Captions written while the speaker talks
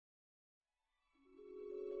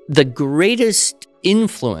The greatest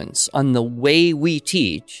influence on the way we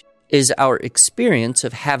teach is our experience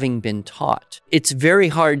of having been taught. It's very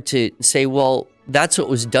hard to say, well, that's what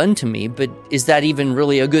was done to me, but is that even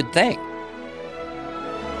really a good thing?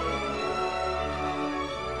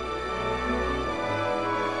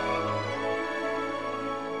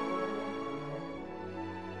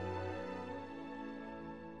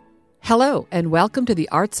 Hello, and welcome to the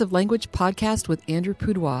Arts of Language podcast with Andrew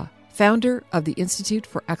Pudewa, founder of the Institute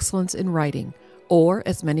for Excellence in Writing, or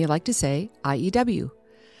as many like to say, IEW.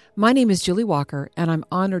 My name is Julie Walker, and I'm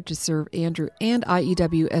honored to serve Andrew and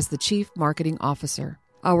IEW as the Chief Marketing Officer.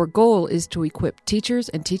 Our goal is to equip teachers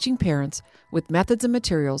and teaching parents with methods and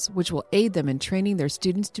materials which will aid them in training their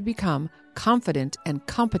students to become confident and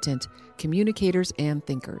competent communicators and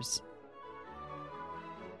thinkers.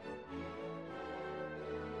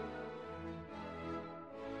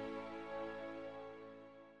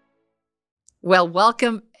 Well,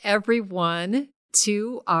 welcome everyone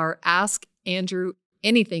to our Ask Andrew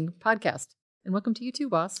Anything podcast. And welcome to you too,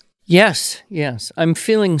 boss. Yes. I'm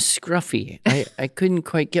feeling scruffy. I couldn't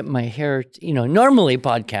quite get my hair, normally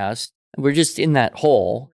podcast, we're just in that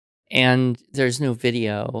hole and there's no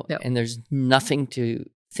video and there's nothing to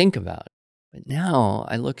think about. But now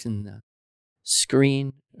I look in the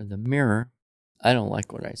screen or the mirror. I don't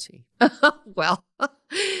like what I see. Well,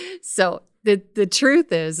 so the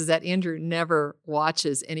truth is that Andrew never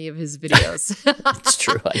watches any of his videos. It's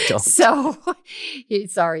true, I don't. So,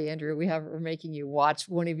 sorry, Andrew, we're making you watch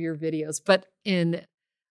one of your videos. But it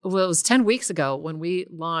was 10 weeks ago when we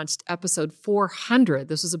launched episode 400.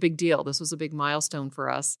 This was a big deal. This was a big milestone for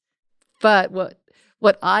us. But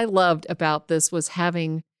what I loved about this was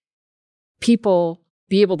having people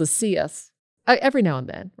be able to see us every now and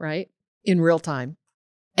then, right? In real time.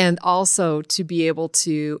 And also to be able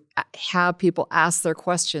to have people ask their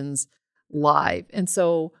questions live. And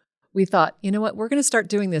so we thought, you know what, we're going to start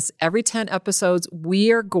doing this every 10 episodes. We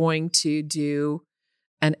are going to do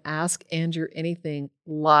an Ask Andrew Anything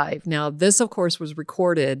live. Now, this, of course, was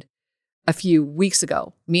recorded a few weeks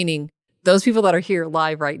ago, meaning those people that are here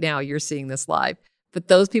live right now, you're seeing this live. But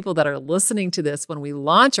those people that are listening to this when we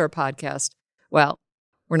launch our podcast, well,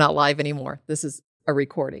 we're not live anymore. This is a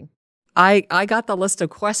recording. I got the list of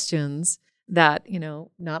questions that, you're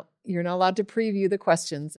not allowed to preview the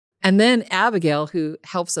questions. And then Abigail, who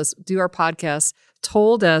helps us do our podcast,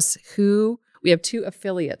 told us we have 2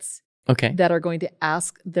 affiliates that are going to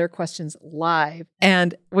ask their questions live.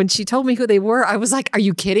 And when she told me who they were, I was like, are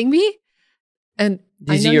you kidding me? And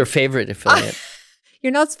these are your favorite affiliate.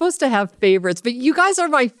 You're not supposed to have favorites, but you guys are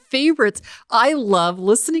my favorites. I love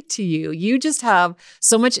listening to you. You just have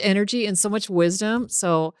so much energy and so much wisdom.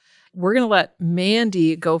 So we're going to let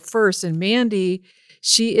Mandy go first. And Mandy,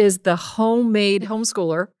 she is the homemade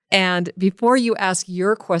homeschooler. And before you ask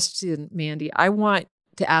your question, Mandy, I want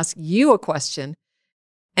to ask you a question.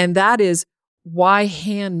 And that is, why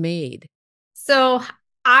handmade? So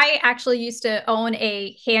I actually used to own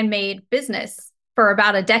a handmade business for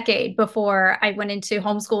about a decade before I went into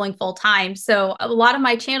homeschooling full time. So a lot of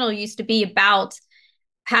my channel used to be about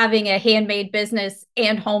having a handmade business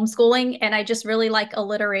and homeschooling. And I just really like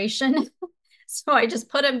alliteration. So I just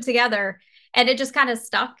put them together and it just kind of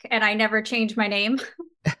stuck and I never changed my name.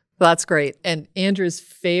 That's great. And Andrew's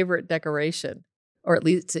favorite decoration, or at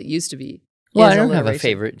least it used to be. Well, I don't have a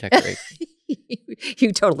favorite decoration.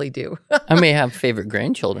 You totally do. I may have favorite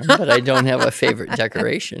grandchildren, but I don't have a favorite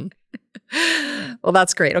decoration. Well,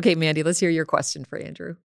 that's great. Okay, Mandy, let's hear your question for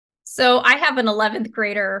Andrew. So I have an 11th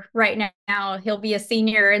grader right now. He'll be a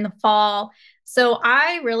senior in the fall. So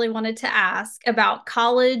I really wanted to ask about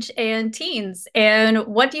college and teens. And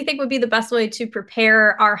what do you think would be the best way to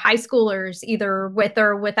prepare our high schoolers, either with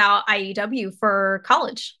or without IEW, for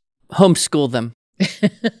college? Homeschool them.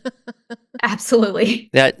 Absolutely.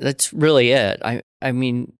 That's really it. I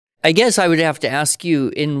mean, I guess I would have to ask you,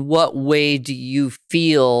 in what way do you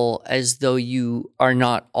feel as though you are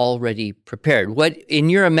not already prepared? What,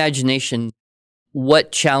 in your imagination,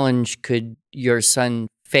 what challenge could your son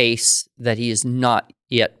face that he is not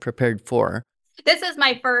yet prepared for? This is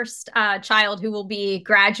my first child who will be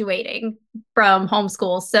graduating from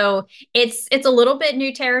homeschool. So it's a little bit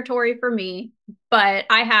new territory for me, but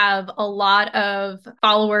I have a lot of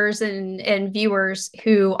followers and viewers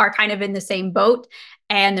who are kind of in the same boat.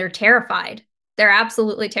 And they're terrified. They're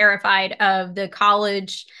absolutely terrified of the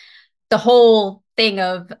college, the whole thing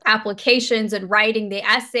of applications and writing the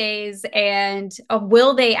essays. And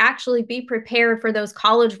will they actually be prepared for those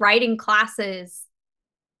college writing classes?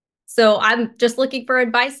 So I'm just looking for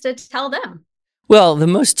advice to tell them. Well, the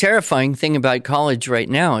most terrifying thing about college right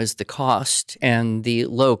now is the cost and the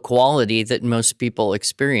low quality that most people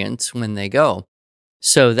experience when they go.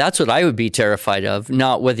 So that's what I would be terrified of,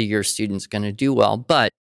 not whether your student's going to do well.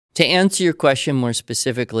 But to answer your question more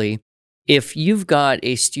specifically, if you've got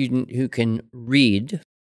a student who can read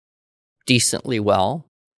decently well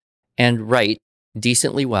and write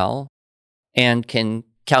decently well and can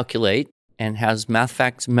calculate and has math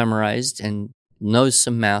facts memorized and knows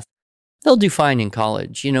some math, they'll do fine in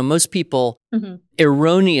college. You know, most people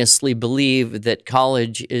erroneously believe that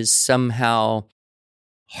college is somehow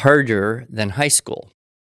harder than high school.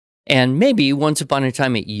 And maybe once upon a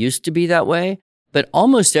time it used to be that way, but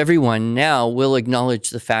almost everyone now will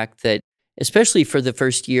acknowledge the fact that, especially for the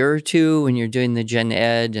first year or two when you're doing the gen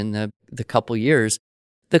ed and the couple years,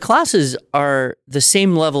 the classes are the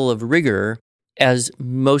same level of rigor as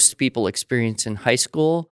most people experience in high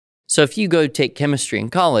school. So if you go take chemistry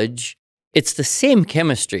in college, it's the same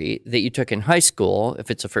chemistry that you took in high school if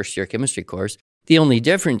it's a first-year chemistry course. The only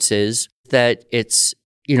difference is that it's,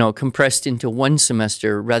 compressed into one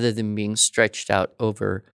semester rather than being stretched out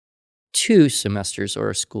over 2 semesters or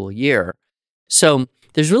a school year. So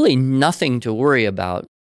there's really nothing to worry about.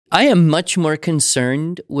 I am much more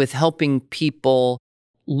concerned with helping people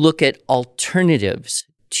look at alternatives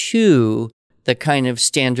to the kind of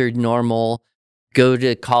standard, normal, go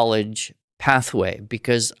to college pathway,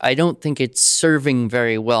 because I don't think it's serving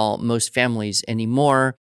very well most families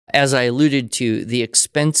anymore. As I alluded to, the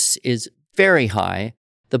expense is very high.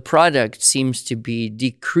 The product seems to be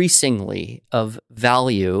decreasingly of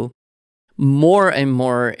value. More and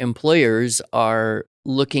more employers are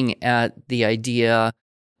looking at the idea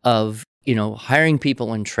of, hiring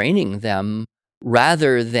people and training them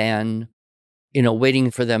rather than, waiting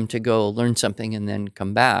for them to go learn something and then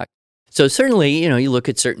come back. So certainly, you look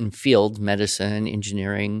at certain fields, medicine,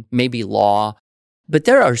 engineering, maybe law, but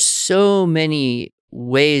there are so many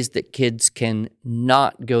ways that kids can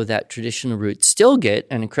not go that traditional route, still get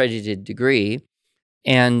an accredited degree,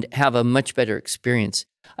 and have a much better experience.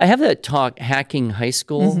 I have that talk, Hacking High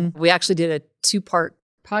School. Mm-hmm. We actually did a 2-part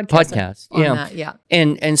podcast on that. Yeah.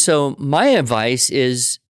 And so my advice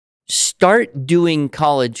is start doing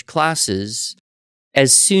college classes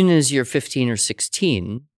as soon as you're 15 or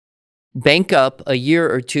 16. Bank up a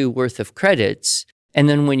year or 2 worth of credits, and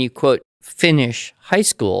then when you, quote, finish high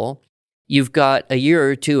school, you've got a year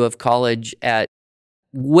or 2 of college at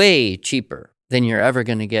way cheaper than you're ever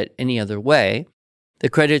going to get any other way. The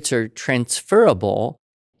credits are transferable,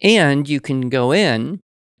 and you can go in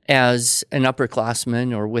as an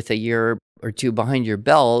upperclassman or with a year or 2 behind your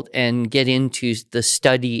belt and get into the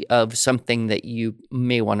study of something that you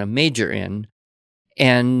may want to major in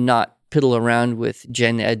and not piddle around with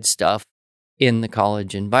gen ed stuff in the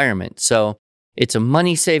college environment. So it's a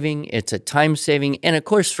money saving, it's a time saving, and of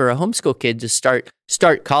course, for a homeschool kid to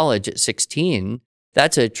start college at 16,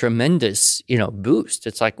 that's a tremendous, boost.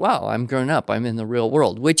 It's like, wow, I'm grown up, I'm in the real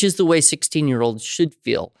world, which is the way 16-year-olds should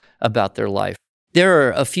feel about their life. There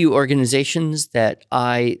are a few organizations that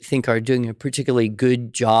I think are doing a particularly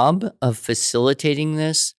good job of facilitating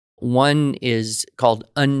this. One is called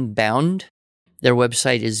Unbound. Their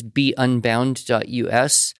website is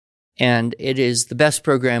beunbound.us. And it is the best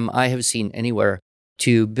program I have seen anywhere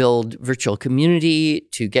to build virtual community,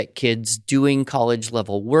 to get kids doing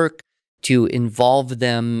college-level work, to involve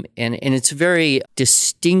them. And it's very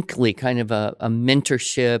distinctly kind of a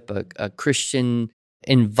mentorship, a Christian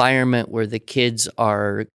environment where the kids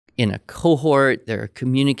are in a cohort, they're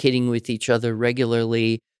communicating with each other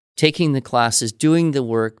regularly, taking the classes, doing the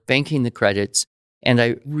work, banking the credits. And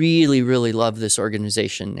I really, really love this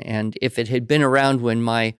organization. And if it had been around when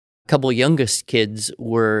my couple youngest kids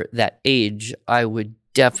were that age, I would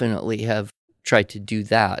definitely have tried to do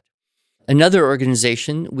that. Another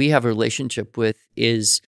organization we have a relationship with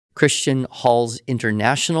is Christian Halls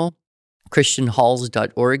International.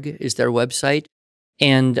 ChristianHalls.org is their website.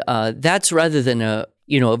 And that's rather than a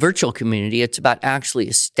virtual community, it's about actually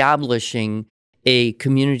establishing a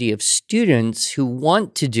community of students who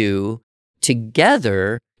want to do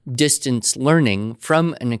together distance learning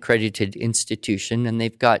from an accredited institution. And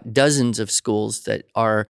they've got dozens of schools that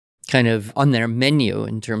are kind of on their menu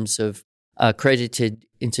in terms of accredited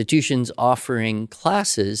institutions offering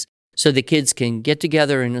classes, so the kids can get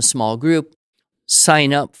together in a small group,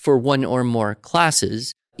 sign up for one or more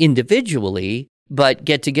classes individually, but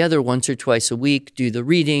get together once or twice a week, do the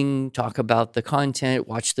reading, talk about the content,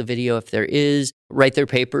 watch the video if there is, write their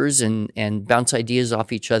papers and bounce ideas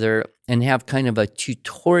off each other and have kind of a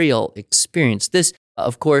tutorial experience. This,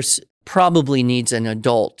 of course, probably needs an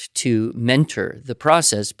adult to mentor the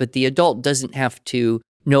process, but the adult doesn't have to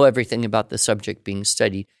know everything about the subject being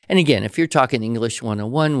studied. And again, if you're talking English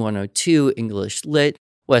 101, 102, English Lit,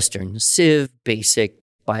 Western Civ, basic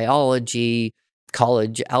biology,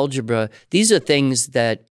 college algebra, these are things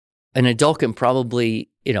that an adult can probably,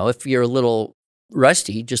 if you're a little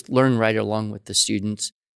rusty, just learn right along with the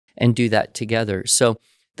students and do that together. So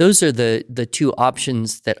those are the two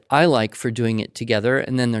options that I like for doing it together.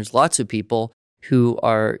 And then there's lots of people who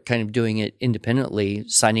are kind of doing it independently,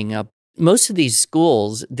 signing up. Most of these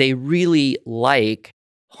schools, they really like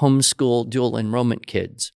homeschool dual enrollment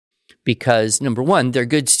kids because, number one, they're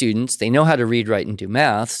good students. They know how to read, write, and do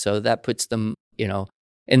math. So that puts them,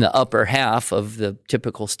 in the upper half of the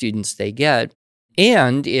typical students they get.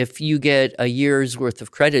 And if you get a year's worth of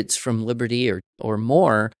credits from Liberty or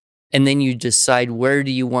more, and then you decide where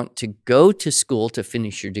do you want to go to school to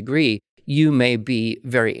finish your degree, you may be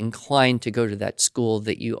very inclined to go to that school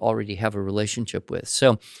that you already have a relationship with.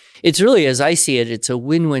 So it's really, as I see it, it's a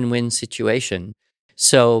win-win-win situation.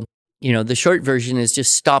 So, the short version is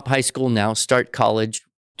just stop high school now, start college,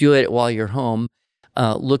 do it while you're home,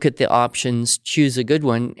 look at the options, choose a good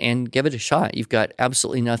one, and give it a shot. You've got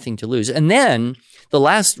absolutely nothing to lose. And then the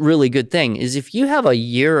last really good thing is if you have a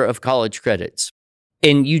year of college credits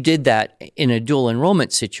and you did that in a dual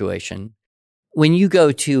enrollment situation, when you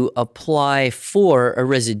go to apply for a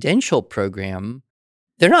residential program,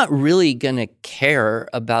 they're not really going to care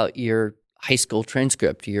about your high school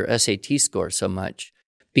transcript or your SAT score so much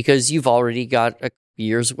because you've already got a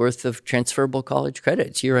year's worth of transferable college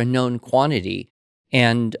credits. You're a known quantity.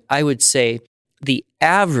 And I would say the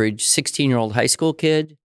average 16-year-old high school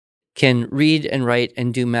kid can read and write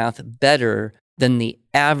and do math better than the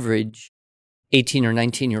average 18 or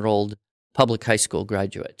 19-year-old public high school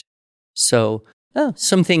graduate. So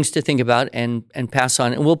some things to think about and pass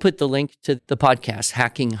on. And we'll put the link to the podcast,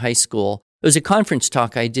 Hacking High School. It was a conference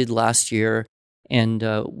talk I did last year, and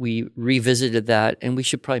we revisited that, and we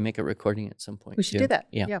should probably make a recording at some point. We should do that.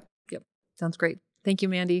 Yeah. Yep. Sounds great. Thank you,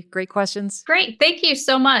 Mandy. Great questions. Great. Thank you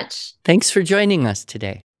so much. Thanks for joining us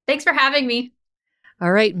today. Thanks for having me.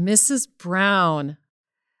 All right, Mrs. Brown.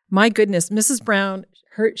 My goodness, Mrs. Brown,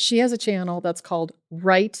 she has a channel that's called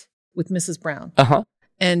Write with Mrs. Brown. Uh-huh.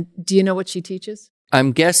 And do you know what she teaches?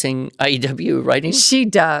 I'm guessing IEW writing. She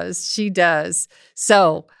does.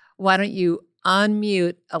 So why don't you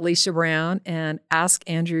unmute Alicia Brown and ask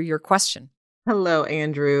Andrew your question? Hello,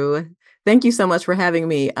 Andrew. Thank you so much for having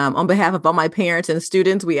me. On behalf of all my parents and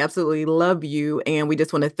students, we absolutely love you. And we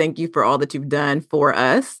just want to thank you for all that you've done for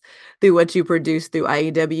us through what you produce through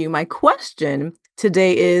IEW. My question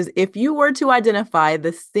today is, if you were to identify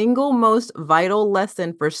the single most vital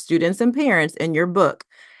lesson for students and parents in your book,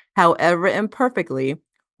 however imperfectly,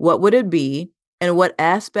 what would it be? And what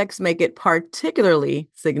aspects make it particularly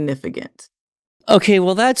significant? Okay,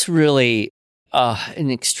 well, that's really an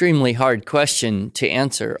extremely hard question to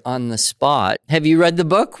answer on the spot. Have you read the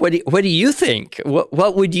book? What do you think?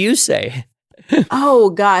 What would you say?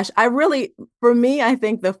 Oh, gosh. For me, I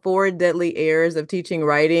think the 4 deadly errors of teaching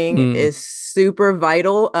writing is super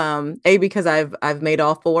vital. Because I've made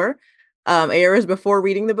all 4 errors before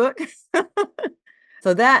reading the book.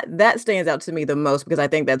 So that stands out to me the most because I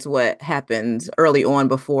think that's what happens early on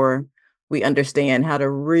before we understand how to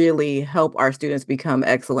really help our students become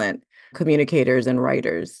excellent communicators and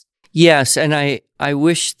writers. Yes, and I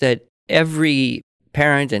wish that every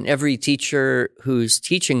parent and every teacher who's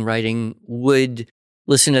teaching writing would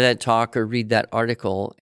listen to that talk or read that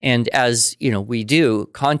article. And as we do,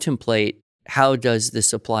 contemplate how does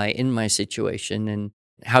this apply in my situation and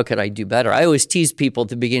how could I do better? I always tease people at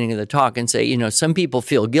the beginning of the talk and say, some people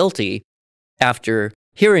feel guilty after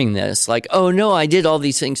hearing this, like, oh no, I did all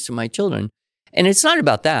these things to my children. And it's not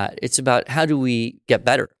about that. It's about how do we get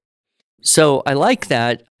better? So I like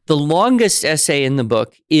that. The longest essay in the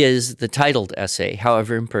book is the titled essay,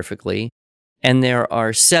 however imperfectly. And there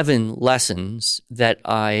are 7 lessons that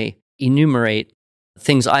I enumerate,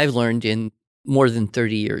 things I've learned in more than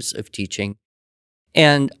 30 years of teaching.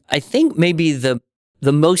 And I think maybe the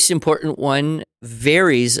most important one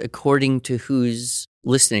varies according to who's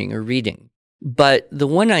listening or reading. But the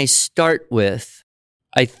one I start with,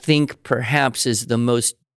 I think perhaps is the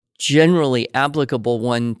most generally applicable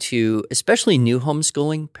one to especially new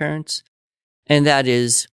homeschooling parents. And that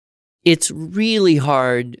is, it's really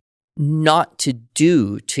hard not to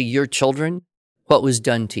do to your children what was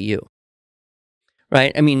done to you.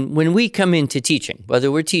 Right? I mean, when we come into teaching,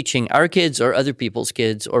 whether we're teaching our kids or other people's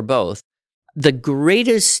kids or both, the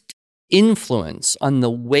greatest influence on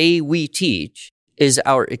the way we teach is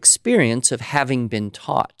our experience of having been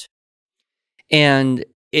taught. And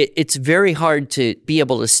it's very hard to be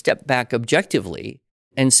able to step back objectively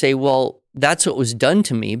and say, well, that's what was done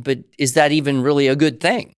to me, but is that even really a good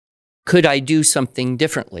thing? Could I do something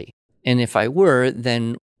differently? And if I were,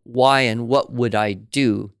 then why and what would I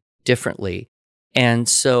do differently? And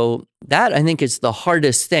so that, I think, is the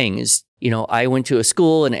hardest thing is, I went to a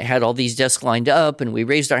school and it had all these desks lined up and we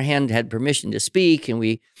raised our hand, had permission to speak, and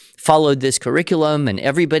we followed this curriculum and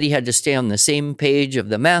everybody had to stay on the same page of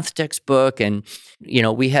the math textbook. And,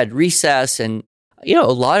 we had recess and, a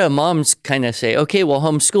lot of moms kind of say, okay, well,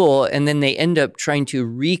 homeschool. And then they end up trying to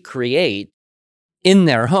recreate in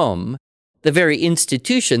their home the very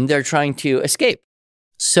institution they're trying to escape.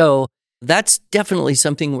 So that's definitely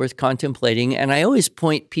something worth contemplating. And I always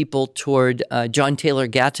point people toward John Taylor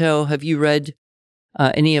Gatto. Have you read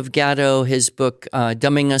any of Gatto, his book,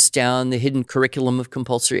 Dumbing Us Down, The Hidden Curriculum of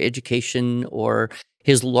Compulsory Education, or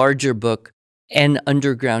his larger book, An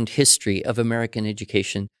Underground History of American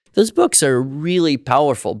Education? Those books are really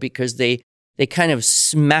powerful because they kind of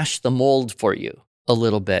smash the mold for you a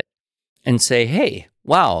little bit and say, hey,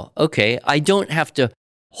 wow, okay, I don't have to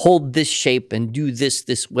hold this shape and do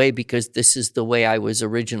this way because this is the way I was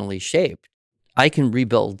originally shaped. I can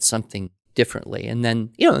rebuild something differently. And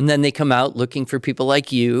then, and then they come out looking for people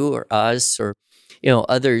like you or us or,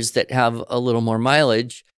 others that have a little more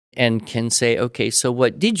mileage and can say, okay, so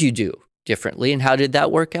what did you do differently and how did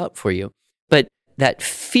that work out for you? But that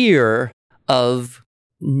fear of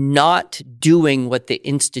not doing what the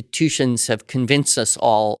institutions have convinced us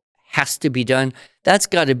all has to be done, that's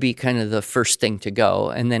got to be kind of the first thing to go.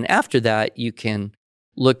 And then after that, you can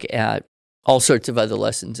look at all sorts of other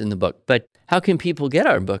lessons in the book. But how can people get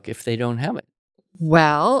our book if they don't have it?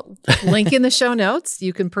 Well, link in the show notes.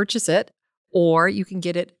 You can purchase it, or you can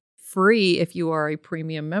get it free if you are a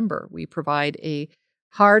premium member. We provide a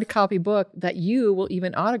hard copy book that you will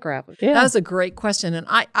even autograph. Yeah. That was a great question. And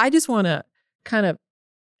I just want to kind of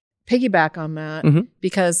piggyback on that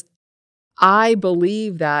because I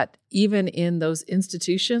believe that even in those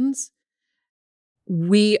institutions,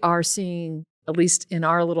 we are seeing, at least in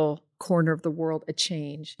our little corner of the world, a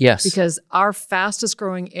change. Yes. Because our fastest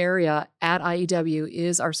growing area at IEW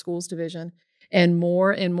is our schools division. And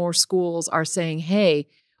more schools are saying, hey,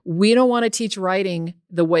 we don't want to teach writing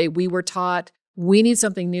the way we were taught. We need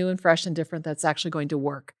something new and fresh and different that's actually going to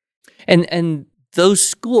work. And those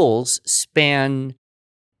schools span,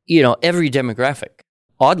 every demographic.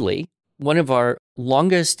 Oddly, one of our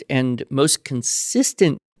longest and most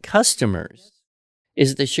consistent customers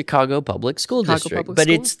is the Chicago Public School District, but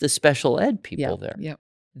it's the special ed people there. Yeah.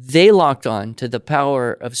 They locked on to the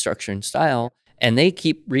power of structure and style, and they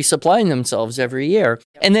keep resupplying themselves every year.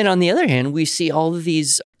 And then on the other hand, we see all of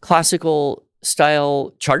these classical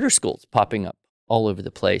style charter schools popping up all over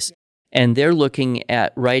the place. And they're looking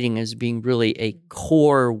at writing as being really a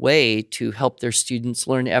core way to help their students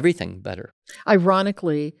learn everything better.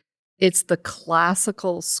 Ironically, it's the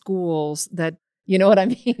classical schools that, you know what I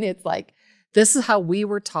mean? It's like, this is how we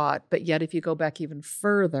were taught, but yet if you go back even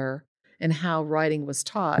further and how writing was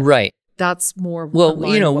taught, right? That's more. Well,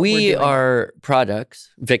 we are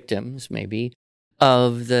victims maybe,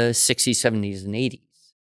 of the 60s, 70s, and 80s.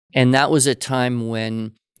 And that was a time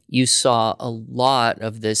when you saw a lot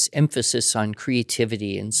of this emphasis on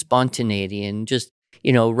creativity and spontaneity and just,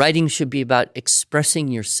 writing should be about expressing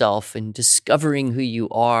yourself and discovering who you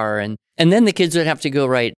are. And then the kids would have to go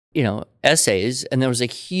write, essays. And there was a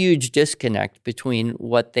huge disconnect between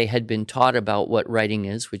what they had been taught about what writing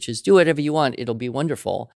is, which is do whatever you want, it'll be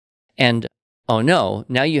wonderful. And, oh no,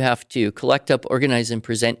 now you have to collect up, organize, and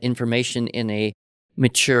present information in a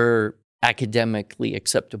mature, academically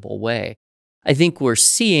acceptable way. I think we're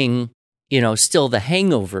seeing, still the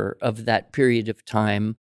hangover of that period of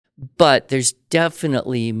time, but there's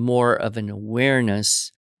definitely more of an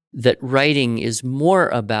awareness that writing is more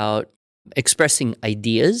about expressing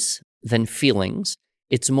ideas than feelings.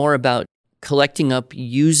 It's more about collecting up,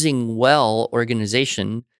 using well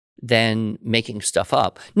organization than making stuff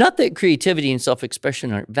up. Not that creativity and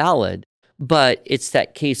self-expression aren't valid, but it's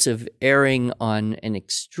that case of erring on an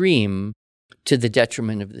extreme to the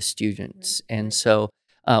detriment of the students. And so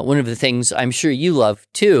one of the things I'm sure you love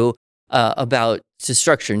too about the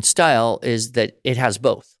structure and style is that it has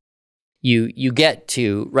both. You get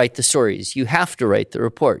to write the stories. You have to write the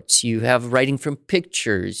reports. You have writing from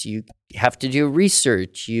pictures. You have to do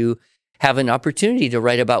research. You have an opportunity to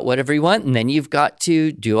write about whatever you want, and then you've got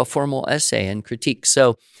to do a formal essay and critique.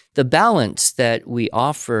 So the balance that we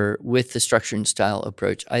offer with the structure and style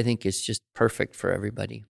approach, I think, is just perfect for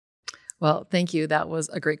everybody. Well, thank you. That was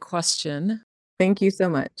a great question. Thank you so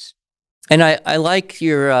much. And I like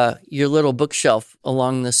your little bookshelf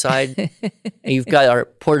along the side. You've got our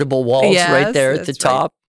portable walls right there at the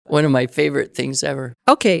top. One of my favorite things ever.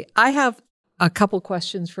 Okay, I have a couple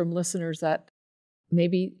questions from listeners that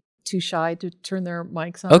maybe too shy to turn their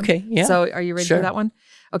mics on. Okay, yeah. So are you ready for that one?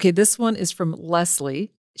 Okay, this one is from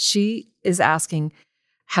Leslie. She is asking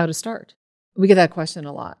how to start. We get that question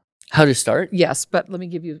a lot. How to start? Yes, but let me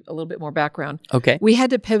give you a little bit more background. Okay. We had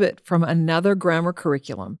to pivot from another grammar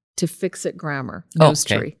curriculum to Fix-It Grammar, Nose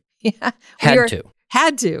Tree. Yeah.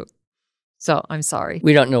 Had to. So I'm sorry.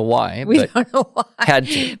 We don't know why. We don't know why. Had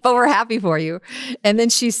to. But we're happy for you. And then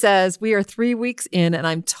she says, we are 3 weeks in and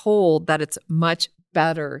I'm told that it's much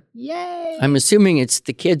better. Yay. I'm assuming it's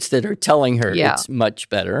the kids that are telling her it's much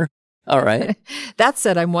better. All right. That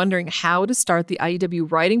said, I'm wondering how to start the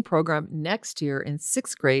IEW writing program next year in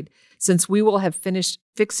 6th grade, since we will have finished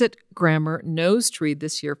Fix-It Grammar Nose Tree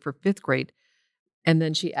this year for 5th grade. And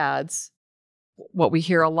then she adds, what we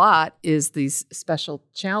hear a lot is these special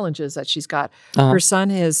challenges that she's got. Her son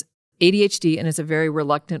has ADHD and is a very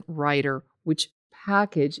reluctant writer. Which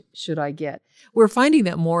package should I get? We're finding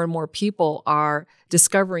that more and more people are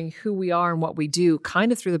discovering who we are and what we do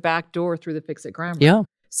kind of through the back door, through the Fix-It Grammar. Yeah.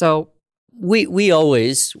 So we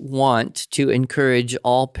always want to encourage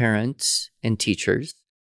all parents and teachers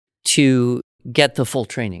to get the full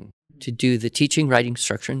training, to do the teaching, writing,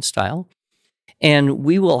 structure, and style. And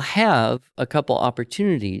we will have a couple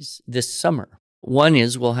opportunities this summer. One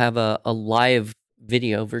is we'll have a live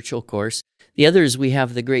video virtual course. The other is we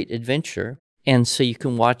have the Great Adventure. And so you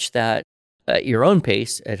can watch that at your own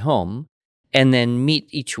pace at home and then meet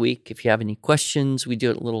each week. If you have any questions, we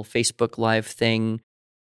do a little Facebook Live thing.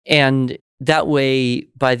 And that way,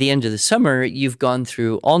 by the end of the summer, you've gone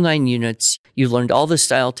through all 9 units, you've learned all the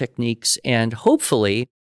style techniques, and hopefully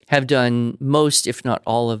have done most, if not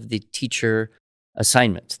all, of the teacher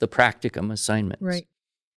assignments, the practicum assignments. Right.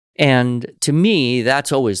 And to me,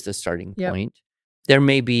 that's always the starting point. There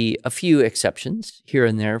may be a few exceptions here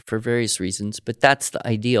and there for various reasons, but that's the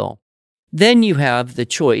ideal. Then you have the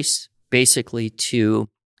choice, basically, to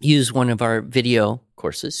use one of our video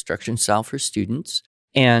courses, Structure and Style for Students,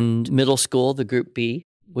 and middle school, the Group B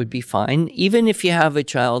would be fine. Even if you have a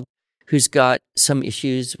child who's got some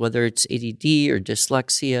issues, whether it's ADD or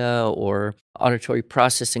dyslexia or auditory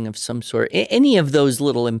processing of some sort, any of those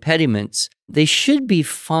little impediments, they should be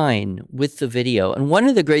fine with the video. And one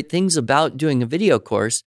of the great things about doing a video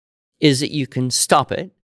course is that you can stop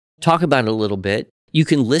it, talk about it a little bit. You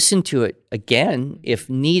can listen to it again if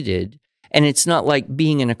needed. And it's not like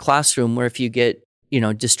being in a classroom where if you get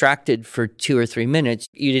distracted for 2 or 3 minutes,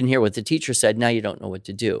 you didn't hear what the teacher said, now you don't know what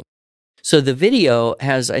to do. So the video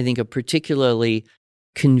has, I think, a particularly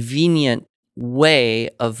convenient way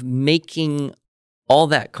of making all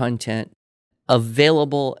that content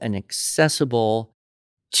available and accessible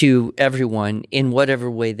to everyone in whatever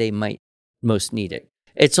way they might most need it.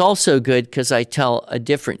 It's also good because I tell a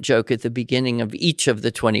different joke at the beginning of each of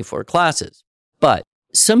the 24 classes. But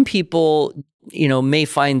some people, may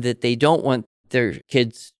find that they don't want their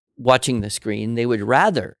kids watching the screen. They would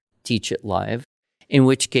rather teach it live, in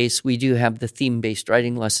which case we do have the theme-based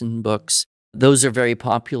writing lesson books. Those are very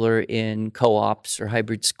popular in co-ops or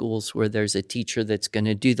hybrid schools where there's a teacher that's going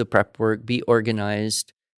to do the prep work, be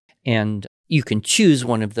organized, and you can choose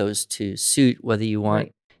one of those to suit whether you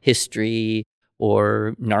want history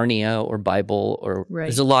or Narnia or Bible, or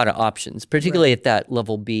there's a lot of options, particularly at that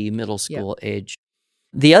level B middle school age.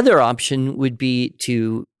 The other option would be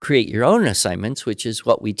to create your own assignments, which is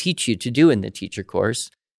what we teach you to do in the teacher course.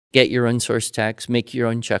 Get your own source text, make your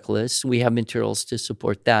own checklists. We have materials to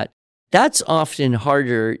support that. That's often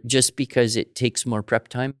harder just because it takes more prep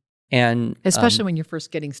time. And especially when you're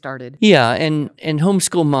first getting started. Yeah, and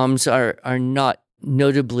homeschool moms are not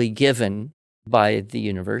notably given by the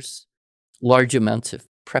universe large amounts of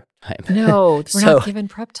prep time. No, we're not given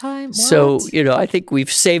prep time? What? So, I think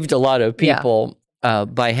we've saved a lot of people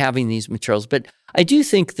by having these materials. But I do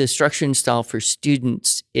think the Structure and Style for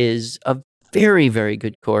Students is a very, very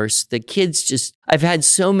good course. The kids I've had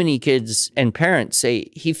so many kids and parents say,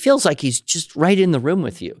 he feels like he's just right in the room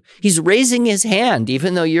with you. He's raising his hand,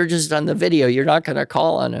 even though you're just on the video, you're not going to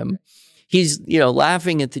call on him. He's,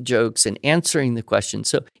 laughing at the jokes and answering the questions.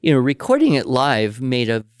 So, recording it live made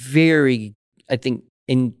a very, I think,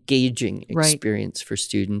 engaging experience for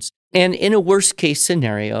students. And in a worst case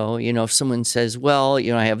scenario, if someone says, well,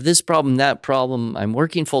 I have this problem, that problem, I'm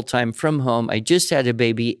working full time from home, I just had a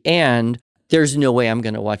baby, and there's no way I'm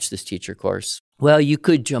going to watch this teacher course. Well, you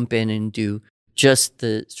could jump in and do just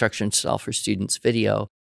the Structure and Style for Students video,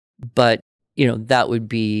 but, that would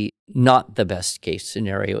be not the best case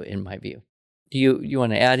scenario in my view. Do you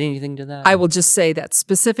want to add anything to that? I will just say that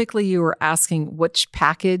specifically you were asking which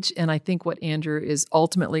package, and I think what Andrew is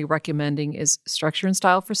ultimately recommending is Structure and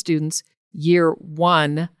Style for Students, Year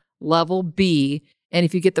 1, Level B. And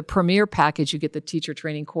if you get the Premier package, you get the teacher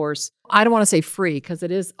training course. I don't want to say free because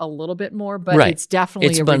it is a little bit more, but it's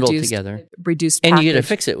definitely a bundled reduced together. Reduced and package. you get to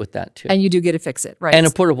fix it with that too. And you do get to fix it, right? And a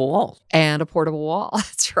portable wall. And a portable wall.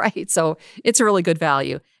 That's right. So it's a really good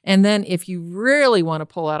value. And then if you really want to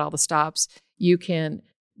pull out all the stops, you can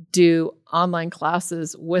do online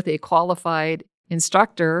classes with a qualified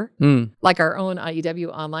instructor, like our own IEW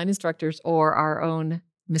online instructors or our own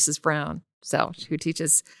Mrs. Brown, who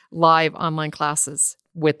teaches live online classes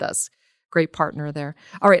with us. Great partner there.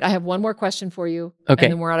 All right, I have one more question for you. Okay.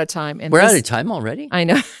 And then we're out of time. And we're out of time already? I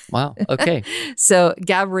know. Wow. Okay. So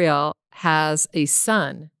Gabrielle has a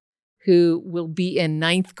son who will be in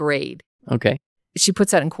 9th grade. Okay. She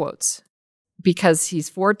puts that in quotes because he's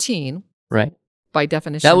 14. Right. By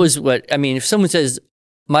definition. That was if someone says,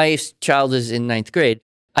 my child is in 9th grade,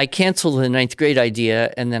 I cancel the 9th grade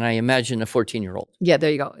idea and then I imagine a 14-year-old. Yeah, there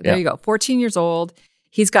you go. There you go. 14 years old.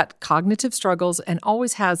 He's got cognitive struggles and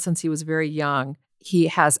always has since he was very young. He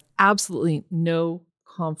has absolutely no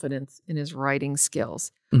confidence in his writing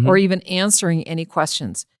skills or even answering any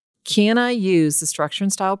questions. Can I use the Structure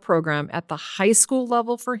and Style program at the high school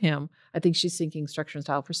level for him? I think she's thinking Structure and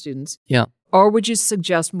Style for Students. Yeah. Or would you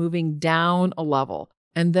suggest moving down a level?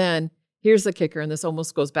 And then here's the kicker, and this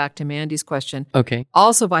almost goes back to Mandy's question. Okay.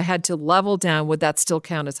 Also, if I had to level down, would that still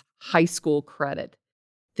count as high school credit?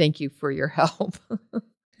 Thank you for your help.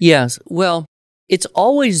 Yes. Well, it's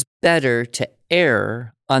always better to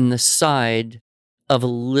err on the side of a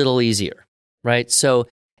little easier, right? So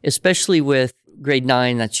especially with grade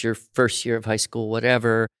 9, that's your first year of high school,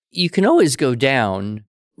 whatever, you can always go down,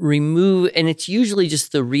 remove, and it's usually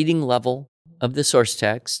just the reading level of the source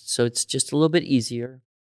text. So it's just a little bit easier.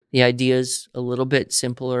 The idea's a little bit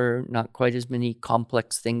simpler, not quite as many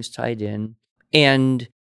complex things tied in. And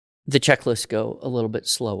the checklists go a little bit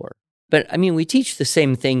slower. But we teach the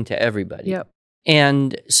same thing to everybody. Yep.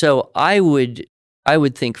 And so I would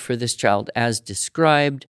think for this child, as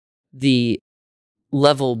described, the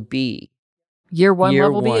level B, Year 1,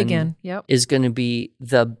 level B again. Yep. is going to be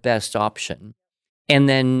the best option. And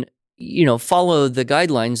then, follow the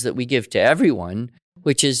guidelines that we give to everyone,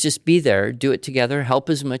 which is just be there, do it together, help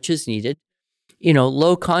as much as needed.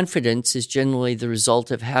 Low confidence is generally the result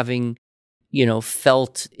of having,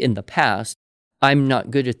 felt in the past, I'm not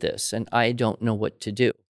good at this and I don't know what to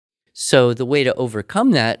do. So the way to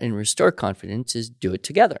overcome that and restore confidence is do it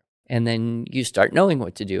together. And then you start knowing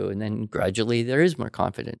what to do. And then gradually there is more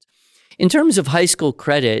confidence. In terms of high school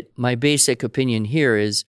credit, my basic opinion here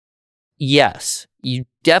is yes, you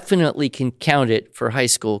definitely can count it for high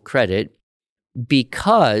school credit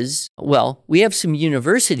because, we have some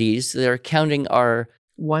universities that are counting our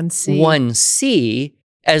 1C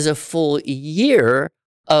as a full year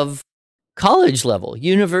of college level,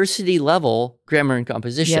 university level grammar and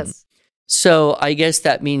composition. Yes. So I guess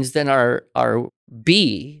that means then our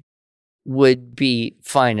B would be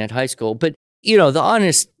fine at high school. But, the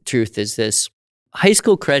honest truth is this. High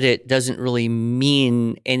school credit doesn't really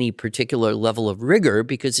mean any particular level of rigor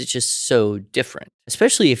because it's just so different,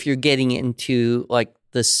 especially if you're getting into like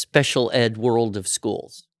the special ed world of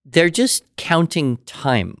schools. They're just counting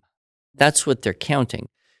time. That's what they're counting.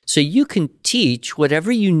 So you can teach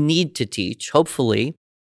whatever you need to teach, hopefully,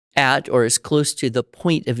 at or as close to the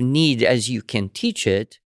point of need as you can teach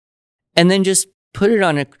it, and then just put it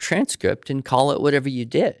on a transcript and call it whatever you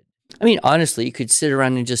did. Honestly, you could sit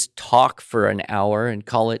around and just talk for an hour and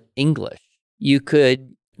call it English. You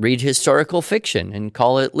could read historical fiction and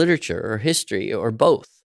call it literature or history or both.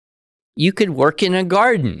 You could work in a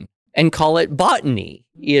garden and call it botany,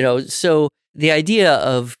 So the idea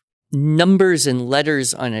of numbers and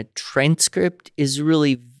letters on a transcript is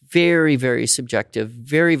really very, very subjective,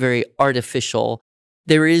 very, very artificial.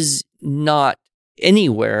 There is not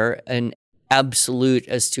anywhere an absolute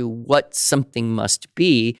as to what something must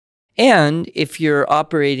be. And if you're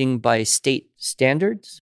operating by state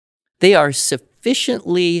standards, they are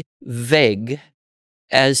sufficiently vague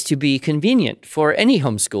as to be convenient for any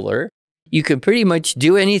homeschooler. You can pretty much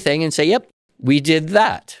do anything and say, yep, we did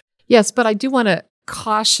that. Yes, but I do want to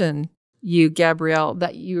caution you, Gabrielle,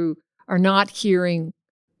 that you are not hearing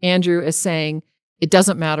Andrew as saying, it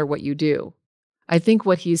doesn't matter what you do. I think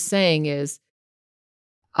what he's saying is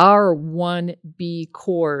our 1B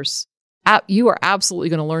course, you are absolutely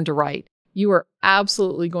going to learn to write. You are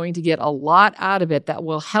absolutely going to get a lot out of it that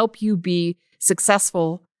will help you be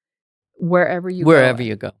successful wherever you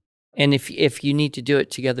go. And if you need to do it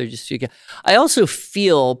together, just do it. I also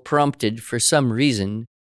feel prompted for some reason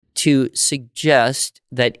to suggest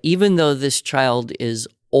that even though this child is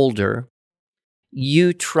older,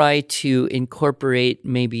 you try to incorporate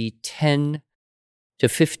maybe 10 to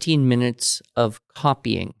 15 minutes of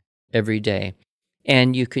copying every day.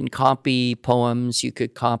 And you can copy poems, you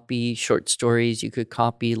could copy short stories, you could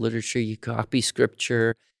copy literature, you could copy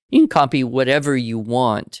scripture, you can copy whatever you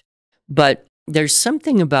want. But there's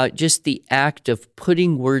something about just the act of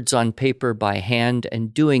putting words on paper by hand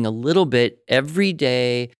and doing a little bit every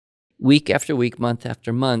day, week after week, month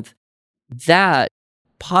after month, that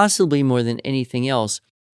possibly more than anything else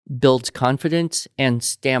builds confidence and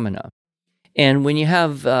stamina. And when you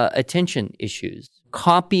have attention issues,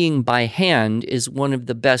 copying by hand is one of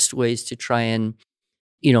the best ways to try and,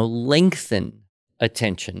 lengthen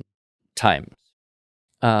attention times.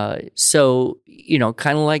 So,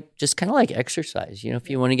 kind of like exercise. If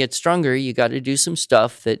you want to get stronger, you got to do some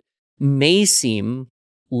stuff that may seem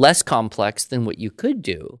less complex than what you could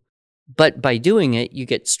do. But by doing it, you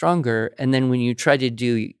get stronger. And then when you try to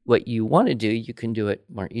do what you want to do, you can do it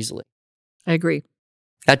more easily. I agree.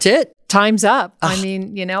 That's it. Time's up. I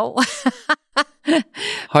mean,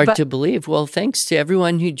 Hard to believe. Well, thanks to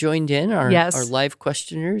everyone who joined in, our live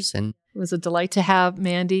questioners. And it was a delight to have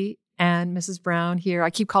Mandy and Mrs. Brown here. I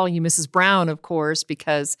keep calling you Mrs. Brown, of course,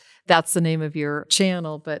 because that's the name of your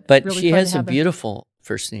channel. But really she has a beautiful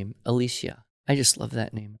first name, Alicia. I just love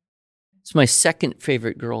that name. It's my second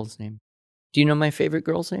favorite girl's name. Do you know my favorite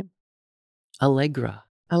girl's name? Allegra.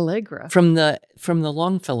 From the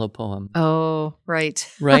Longfellow poem. Oh, right.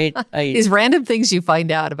 Right. These random things you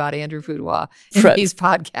find out about Andrew Fuqua in these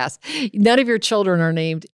podcasts. None of your children are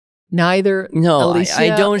named neither. No, Alicia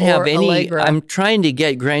I don't have any. Allegra. I'm trying to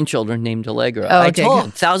get grandchildren named Allegra. Oh, I told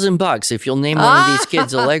them $1,000 if you'll name one of these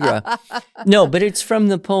kids Allegra. No, but it's from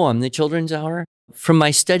the poem, The Children's Hour. From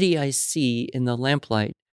my study, I see in the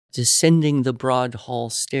lamplight, descending the broad hall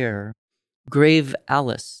stair, grave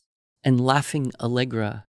Alice and laughing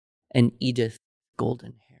Allegra and Edith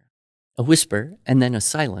golden hair. A whisper and then a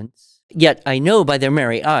silence. Yet I know by their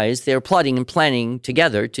merry eyes they are plotting and planning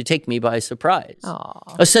together to take me by surprise.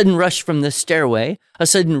 Aww. A sudden rush from the stairway, a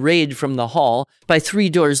sudden raid from the hall. By 3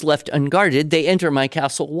 doors left unguarded, they enter my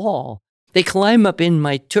castle wall. They climb up in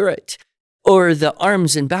my turret, or the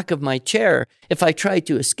arms and back of my chair. If I try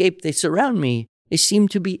to escape, they surround me. They seem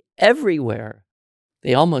to be everywhere.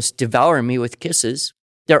 They almost devour me with kisses.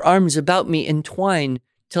 Their arms about me entwine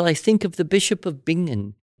till I think of the Bishop of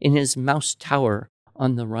Bingen in his mouse tower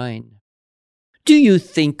on the Rhine. Do you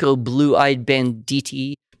think, O blue-eyed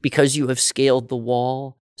banditti, because you have scaled the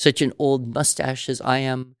wall, such an old mustache as I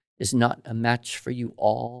am is not a match for you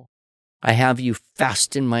all? I have you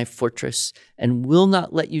fast in my fortress and will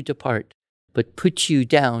not let you depart, but put you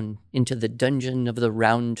down into the dungeon of the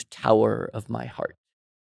round tower of my heart.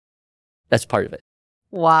 That's part of it.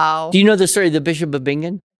 Wow. Do you know the story of the Bishop of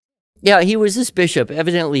Bingen? Yeah, he was this bishop.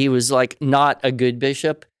 Evidently, he was not a good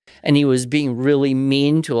bishop, and he was being really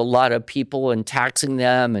mean to a lot of people and taxing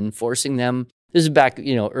them and forcing them. This is back,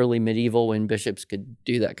 early medieval when bishops could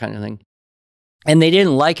do that kind of thing. And they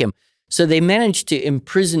didn't like him. So they managed to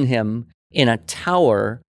imprison him in a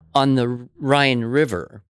tower on the Rhine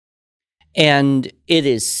River. And it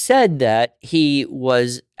is said that he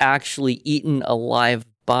was actually eaten alive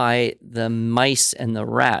by the mice and the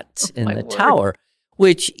rats in the tower,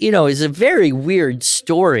 which, is a very weird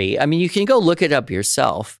story. I mean, you can go look it up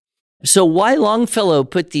yourself. So why Longfellow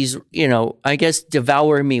put these, I guess,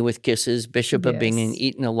 devour me with kisses, Bishop of Bingen,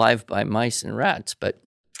 eaten alive by mice and rats. But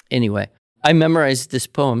anyway, I memorized this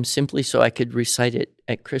poem simply so I could recite it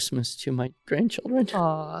at Christmas to my grandchildren.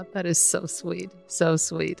 Oh, that is so sweet. So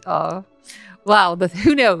sweet. Oh, wow.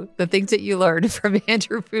 Who knew the things that you learned from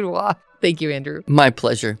Andrew Fuqua. Thank you, Andrew. My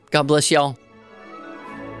pleasure. God bless y'all.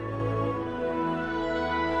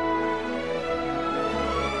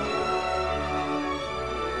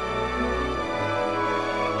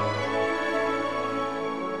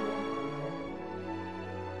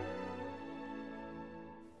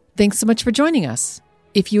 Thanks so much for joining us.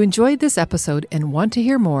 If you enjoyed this episode and want to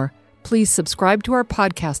hear more, please subscribe to our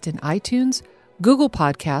podcast in iTunes, Google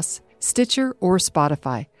Podcasts, Stitcher, or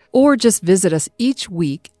Spotify. Or just visit us each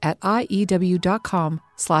week at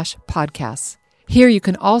iew.com/podcasts. Here you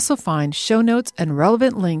can also find show notes and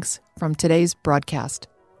relevant links from today's broadcast.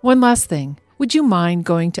 One last thing, would you mind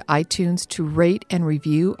going to iTunes to rate and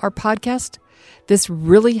review our podcast? This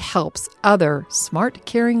really helps other smart,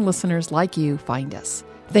 caring listeners like you find us.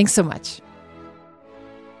 Thanks so much.